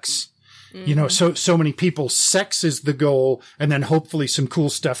sex. Mm-hmm. So many people, sex is the goal, and then hopefully some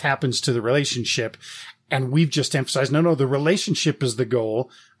cool stuff happens to the relationship. And we've just emphasized, no, the relationship is the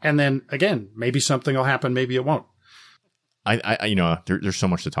goal. And then again, maybe something will happen, maybe it won't. There's so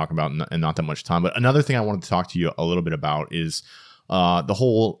much to talk about and not that much time. But another thing I wanted to talk to you a little bit about is the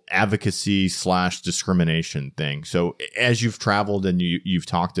whole advocacy / discrimination thing. So as you've traveled and you've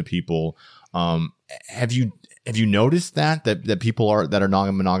talked to people, have you noticed that people that are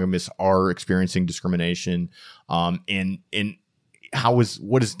non-monogamous are experiencing discrimination? And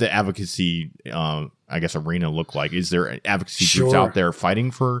what does the advocacy, arena look like? Is there advocacy groups out there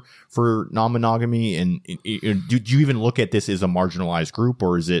fighting for non-monogamy? And do you even look at this as a marginalized group,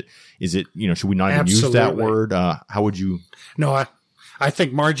 or is it, should we not even use that word? How would you? No, I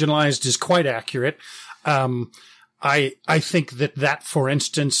think marginalized is quite accurate. I think that, for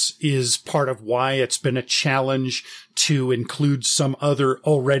instance, is part of why it's been a challenge to include some other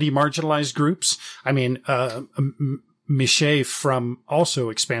already marginalized groups. I mean, Michelle from also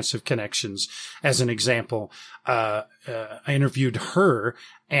Expansive Connections, as an example, I interviewed her,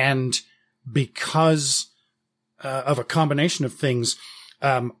 and because of a combination of things,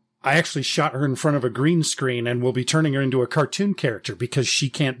 I actually shot her in front of a green screen and will be turning her into a cartoon character because she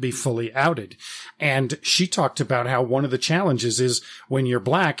can't be fully outed. And she talked about how one of the challenges is when you're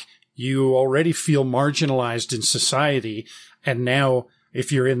Black, you already feel marginalized in society. And now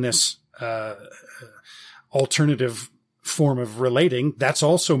if you're in this alternative form of relating, that's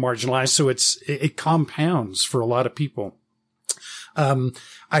also marginalized. So it compounds for a lot of people.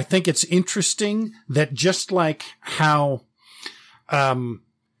 I think it's interesting that just like how,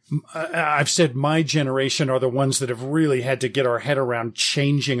 I've said my generation are the ones that have really had to get our head around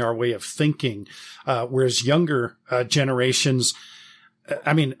changing our way of thinking, whereas younger generations,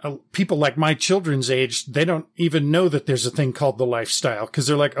 people like my children's age, they don't even know that there's a thing called the lifestyle, because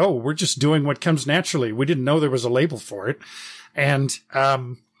they're like, oh, we're just doing what comes naturally. We didn't know there was a label for it. And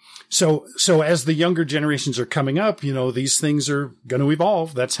so as the younger generations are coming up, these things are going to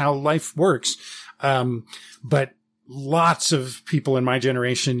evolve. That's how life works. But lots of people in my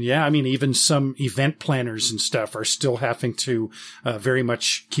generation, even some event planners and stuff are still having to very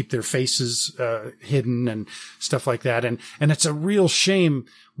much keep their faces hidden and stuff like that. And it's a real shame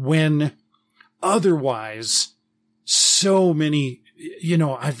when otherwise so many,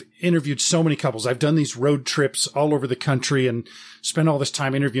 I've interviewed so many couples. I've done these road trips all over the country and spent all this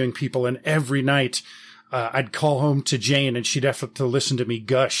time interviewing people. And every night I'd call home to Jane and she'd have to listen to me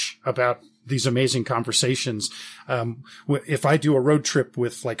gush about these amazing conversations. If I do a road trip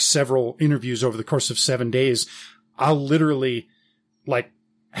with like several interviews over the course of 7 days, I'll literally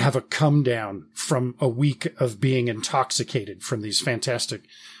have a come down from a week of being intoxicated from these fantastic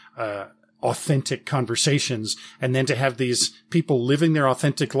authentic conversations, and then to have these people living their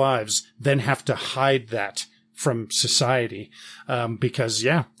authentic lives then have to hide that from society, because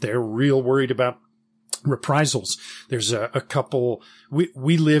they're real worried about reprisals. There's a couple,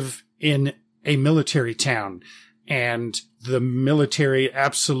 we live in a military town, and the military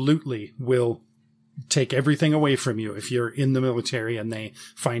absolutely will take everything away from you if you're in the military and they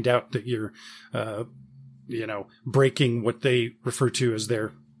find out that you're, breaking what they refer to as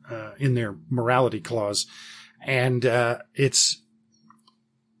their, in their morality clause. And,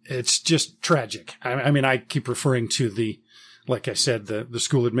 it's just tragic. I mean, I keep referring to like I said, the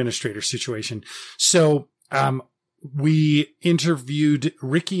school administrator situation. So, we interviewed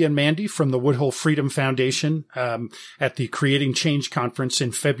Ricky and Mandy from the Woodhull Freedom Foundation, at the Creating Change conference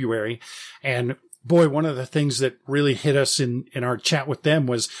in February. And boy, one of the things that really hit us in our chat with them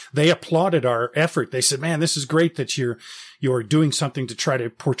was they applauded our effort. They said, man, this is great that you're doing something to try to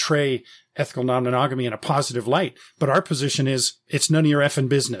portray ethical non-monogamy in a positive light. But our position is it's none of your effing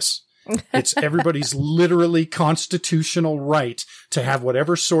business. It's everybody's literally constitutional right to have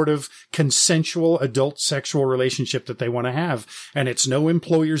whatever sort of consensual adult sexual relationship that they want to have. And it's no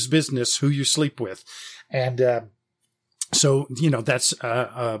employer's business who you sleep with. And, so, that's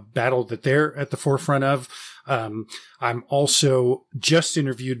a battle that they're at the forefront of. I'm also just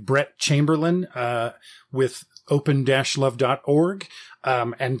interviewed Brett Chamberlain, with open-love.org.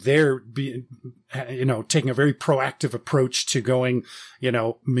 And they're taking a very proactive approach to going,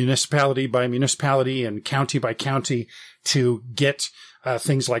 municipality by municipality and county by county to get,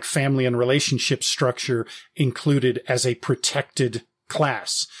 things like family and relationship structure included as a protected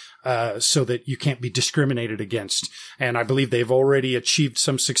class. So that you can't be discriminated against. And I believe they've already achieved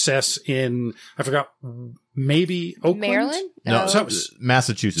some success in, I forgot, maybe Oakland? Maryland? No,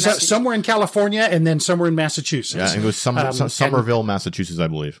 Massachusetts. Somewhere in California and then somewhere in Massachusetts. Yeah, it was Somerville, Massachusetts, I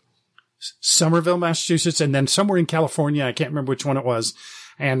believe. Somerville, Massachusetts, and then somewhere in California. I can't remember which one it was.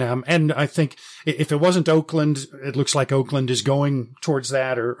 And I think if it wasn't Oakland, it looks like Oakland is going towards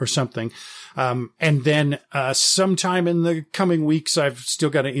that or something. And then, sometime in the coming weeks, I've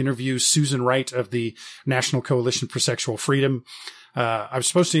still got to interview Susan Wright of the National Coalition for Sexual Freedom. I was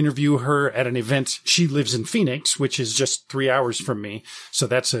supposed to interview her at an event. She lives in Phoenix, which is just 3 hours from me. So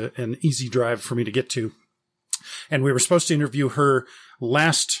that's an easy drive for me to get to. And we were supposed to interview her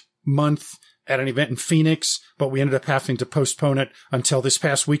last month at an event in Phoenix, but we ended up having to postpone it until this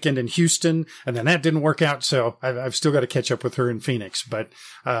past weekend in Houston. And then that didn't work out. So I've still got to catch up with her in Phoenix. But,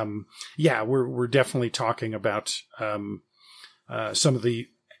 we're definitely talking about, some of the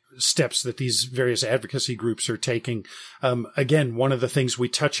steps that these various advocacy groups are taking. Again, one of the things we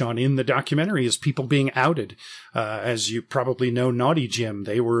touch on in the documentary is people being outed. As you probably know, Naughty Jim,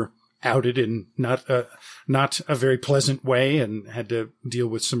 they were outed in not a very pleasant way and had to deal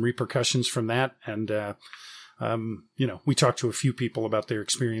with some repercussions from that. And, we talked to a few people about their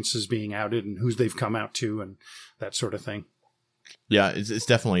experiences being outed and who they've come out to and that sort of thing. Yeah, it's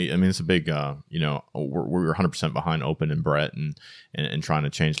definitely, I mean, it's a big, we're 100% behind Open and Brett and trying to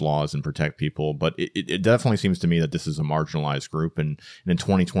change laws and protect people. But it definitely seems to me that this is a marginalized group. And in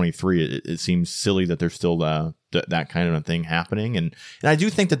 2023, it seems silly that there's still that kind of a thing happening. And I do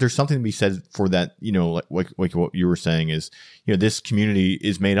think that there's something to be said for that, like what you were saying is, this community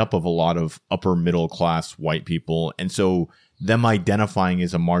is made up of a lot of upper middle class white people. And so them identifying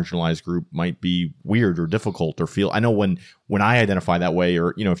as a marginalized group might be weird or difficult or feel, I know when I identify that way,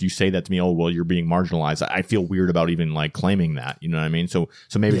 or, if you say that to me, oh, well, you're being marginalized, I feel weird about even like claiming that, you know what I mean? So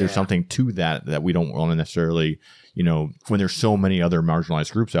maybe there's something to that we don't want to necessarily, when there's so many other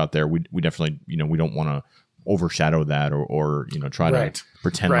marginalized groups out there, we definitely, we don't want to overshadow that or try to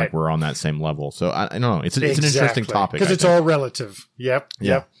pretend like we're on that same level. So I don't know. It's an interesting topic. Because it's all relative. Yep.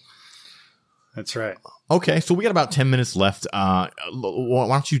 That's right. Okay, so we got about 10 minutes left. Why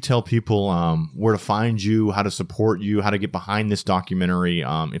don't you tell people where to find you, how to support you, how to get behind this documentary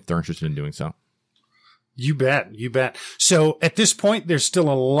if they're interested in doing so? You bet. So at this point, there's still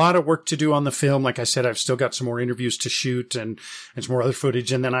a lot of work to do on the film. Like I said, I've still got some more interviews to shoot and some more other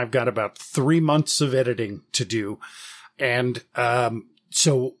footage. And then I've got about 3 months of editing to do. And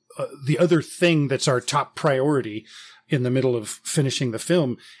so the other thing that's our top priority in the middle of finishing the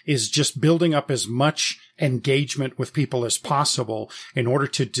film is just building up as much engagement with people as possible in order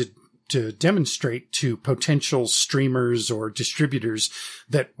to demonstrate to potential streamers or distributors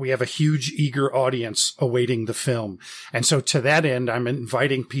that we have a huge, eager audience awaiting the film. And so to that end, I'm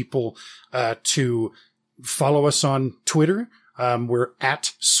inviting people to follow us on Twitter. We're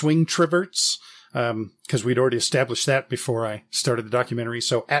at SwingTraverts. Because we'd already established that before I started the documentary.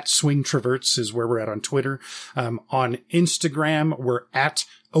 So at SwingTraverts is where we're at on Twitter. On Instagram, we're at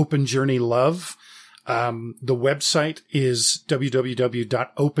Open Journey Love. The website is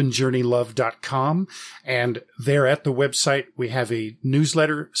www.openjourneylove.com. And there at the website, we have a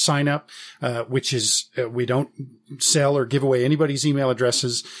newsletter sign up, which is, we don't sell or give away anybody's email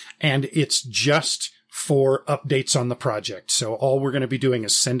addresses. And it's just for updates on the project. So all we're going to be doing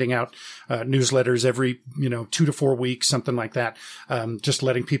is sending out newsletters every, 2 to 4 weeks, something like that. Just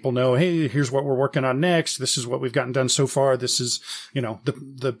letting people know, hey, here's what we're working on next. This is what we've gotten done so far. This is,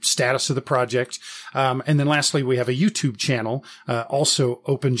 the status of the project. And then lastly, we have a YouTube channel, also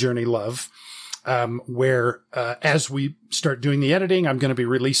Open Journey Love. Where, as we start doing the editing, I'm going to be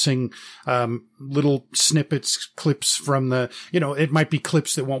releasing, little snippets, clips from it might be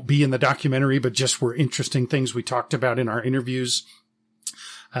clips that won't be in the documentary, but just were interesting things we talked about in our interviews.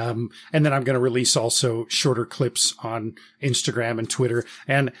 And then I'm going to release also shorter clips on Instagram and Twitter.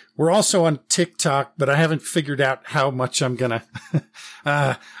 And we're also on TikTok, but I haven't figured out how much I'm going to,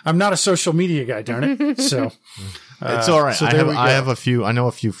 I'm not a social media guy, darn it. So. It's all right. So I know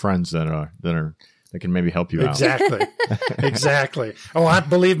a few friends that can maybe help you out. Exactly. Oh,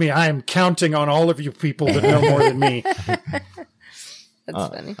 believe me, I am counting on all of you people that know more than me.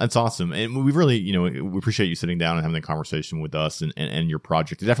 That's funny. That's awesome. And we really, we appreciate you sitting down and having the conversation with us and your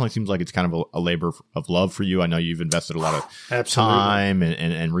project. It definitely seems like it's kind of a labor of love for you. I know you've invested a lot of time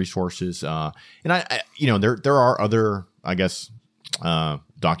and resources. And I there are other, I guess,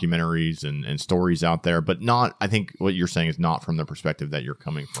 documentaries and stories out there, but not, I think what you're saying is not from the perspective that you're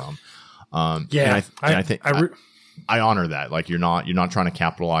coming from. I think I honor that. Like you're not trying to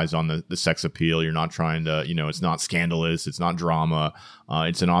capitalize on the sex appeal. You're not trying to, it's not scandalous. It's not drama.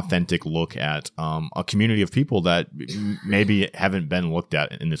 It's an authentic look at, a community of people that maybe haven't been looked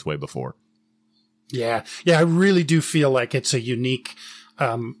at in this way before. Yeah. Yeah. I really do feel like it's a unique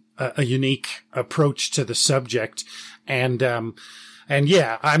approach to the subject. And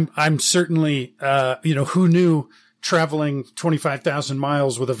yeah, I'm certainly, who knew traveling 25,000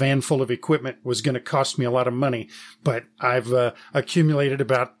 miles with a van full of equipment was going to cost me a lot of money, but I've, accumulated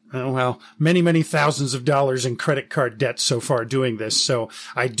about, many, many thousands of dollars in credit card debt so far doing this. So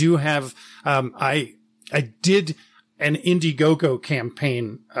I do have, I did an Indiegogo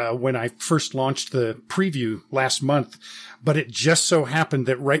campaign, when I first launched the preview last month, but it just so happened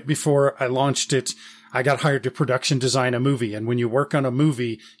that right before I launched it, I got hired to production design a movie. And when you work on a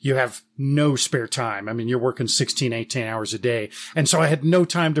movie, you have no spare time. I mean, you're working 16, 18 hours a day. And so I had no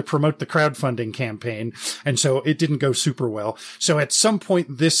time to promote the crowdfunding campaign. And so it didn't go super well. So at some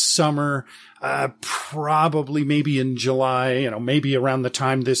point this summer, probably maybe in July, maybe around the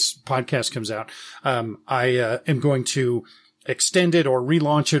time this podcast comes out, I am going to extend it or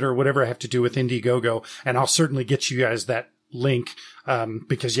relaunch it or whatever I have to do with Indiegogo. And I'll certainly get you guys that link,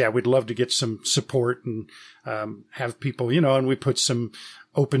 because we'd love to get some support and, have people, and we put some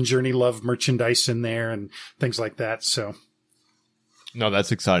Open Journey Love merchandise in there and things like that. So. No,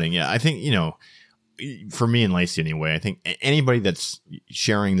 that's exciting. Yeah. I think, for me and Lacey anyway, I think anybody that's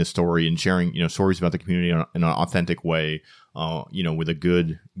sharing the story and sharing, stories about the community in an authentic way, with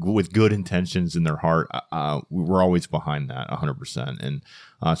good intentions in their heart, we're always behind that 100%. And,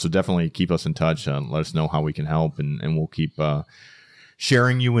 so definitely keep us in touch. Let us know how we can help and we'll keep,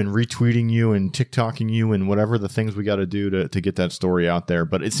 sharing you and retweeting you and TikToking you and whatever the things we got to do to get that story out there.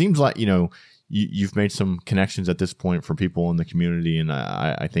 But it seems like, you've made some connections at this point for people in the community. And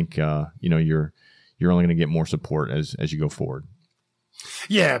I think, you're only going to get more support as you go forward.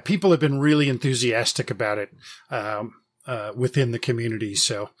 Yeah. People have been really enthusiastic about it, within the community.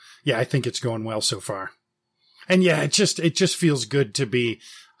 So yeah, I think it's going well so far. And yeah, it just feels good to be,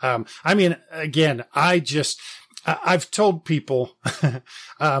 again, I've told people,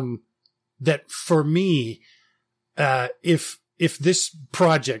 that for me, if this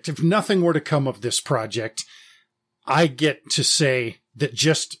project, if nothing were to come of this project, I get to say that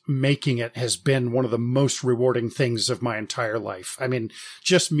just making it has been one of the most rewarding things of my entire life. I mean,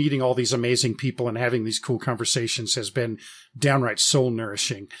 just meeting all these amazing people and having these cool conversations has been downright soul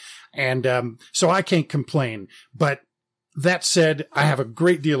nourishing. And, so I can't complain, but that said, I have a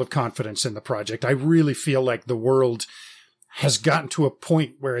great deal of confidence in the project. I really feel like the world has gotten to a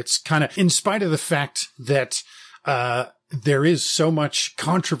point where it's kind of, in spite of the fact that, there is so much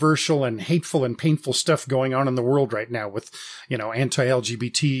controversial and hateful and painful stuff going on in the world right now with,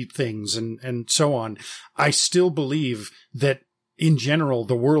 anti-LGBT things and so on. I still believe that in general,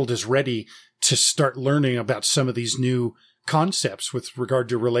 the world is ready to start learning about some of these new concepts with regard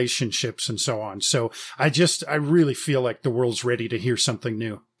to relationships and so on. So I really feel like the world's ready to hear something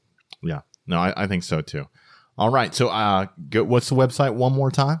new. Yeah, no, I think so too. All right. So, what's the website one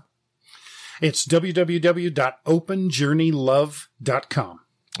more time? It's www.openjourneylove.com.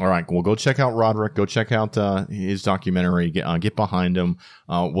 All right. Well, go check out Roderick. Go check out his documentary. Get behind him.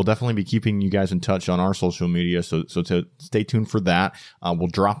 We'll definitely be keeping you guys in touch on our social media. So stay tuned for that. We'll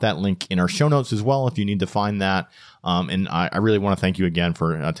drop that link in our show notes as well if you need to find that. And I really want to thank you again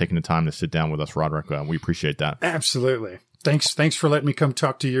for taking the time to sit down with us, Roderick. We appreciate that. Absolutely. Thanks for letting me come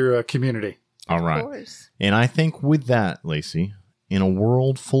talk to your community. All right. Of course. And I think with that, Lacey, in a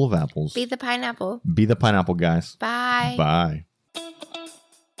world full of apples, be the pineapple. Be the pineapple, guys. Bye. Bye.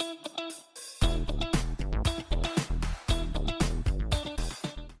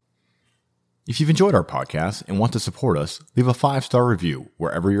 If you've enjoyed our podcast and want to support us, leave a 5-star review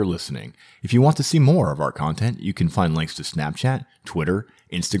wherever you're listening. If you want to see more of our content, you can find links to Snapchat, Twitter,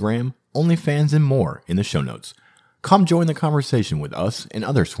 Instagram, OnlyFans, and more in the show notes. Come join the conversation with us and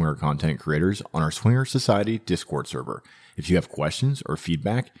other swinger content creators on our Swinger Society Discord server. If you have questions or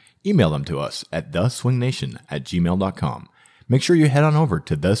feedback, email them to us at theswingnation@gmail.com. Make sure you head on over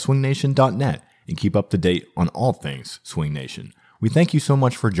to theswingnation.net and keep up to date on all things Swing Nation. We thank you so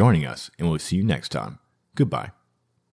much for joining us, and we'll see you next time. Goodbye.